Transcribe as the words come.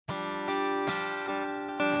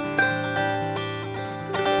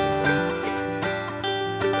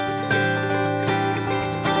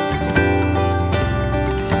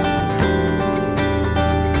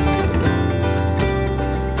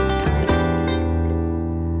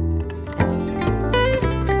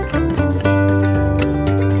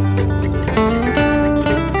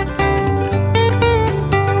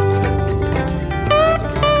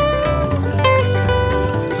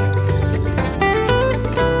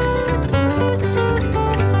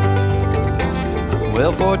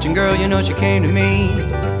Well, fortune girl, you know she came to me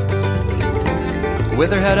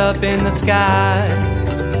with her head up in the sky.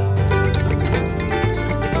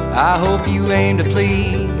 I hope you aim to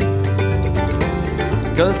please,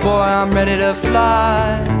 'cause boy, I'm ready to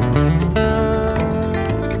fly.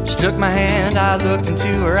 She took my hand, I looked into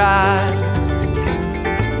her eye,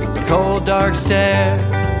 a cold dark stare.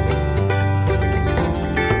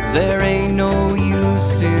 There ain't no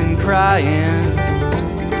use in crying,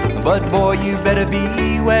 but boy, you better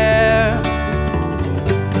beware.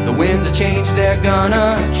 The winds of change, they're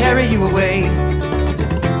gonna carry you away.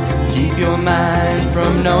 Keep your mind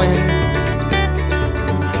from knowing.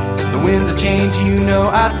 The winds of change, you know,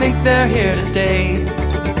 I think they're here to stay.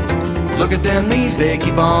 Look at them leaves, they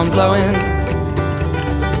keep on blowing.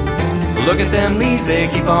 Look at them leaves, they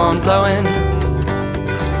keep on blowing.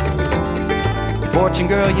 Fortune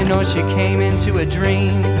girl, you know, she came into a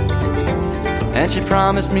dream, and she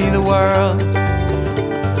promised me the world,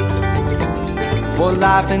 for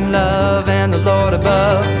life and love and the Lord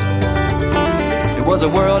above. It was a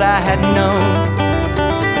world I hadn't known.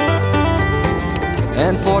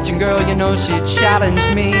 And fortune girl, you know, she challenged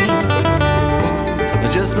me,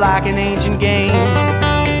 just like an ancient game,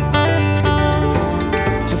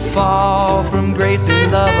 to fall from grace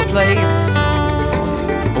and love a place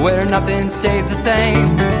where nothing stays the same.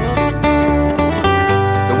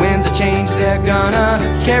 The winds of change, they're gonna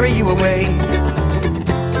carry you away.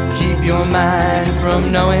 Keep your mind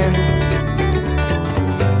from knowing.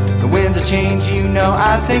 The winds of change, you know,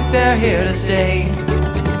 I think they're here to stay.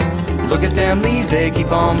 Look at them leaves, they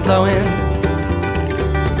keep on blowing.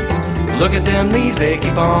 Look at them leaves, they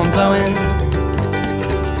keep on blowing.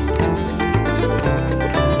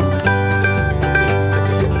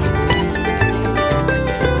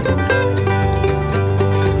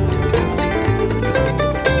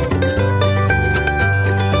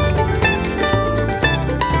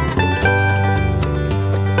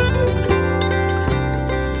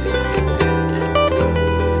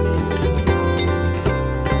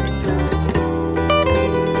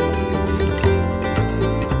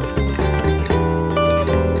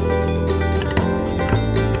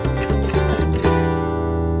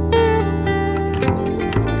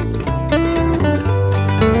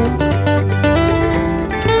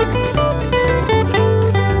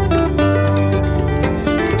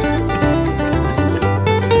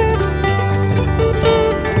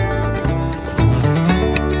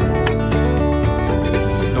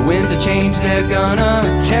 Winds of change, they're gonna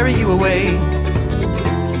carry you away.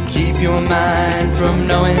 Keep your mind from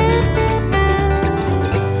knowing.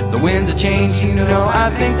 The winds of change, you know, I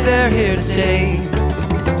think they're here to stay.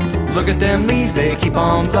 Look at them leaves, they keep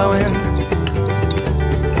on blowing.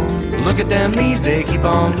 Look at them leaves, they keep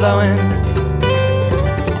on blowing.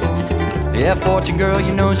 Yeah, fortune girl,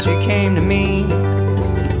 you know, she came to me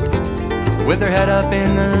with her head up in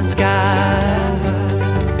the sky.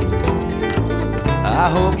 I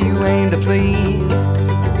hope you aim to please,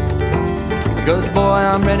 'cause boy,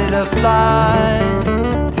 I'm ready to fly.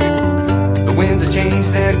 The winds of change,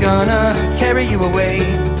 they're gonna carry you away.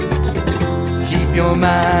 Keep your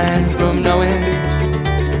mind from knowing.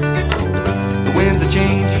 The winds of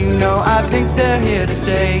change, you know, I think they're here to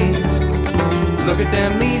stay. Look at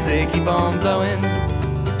them leaves, they keep on blowing.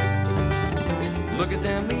 Look at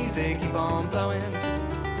them leaves, they keep on blowing.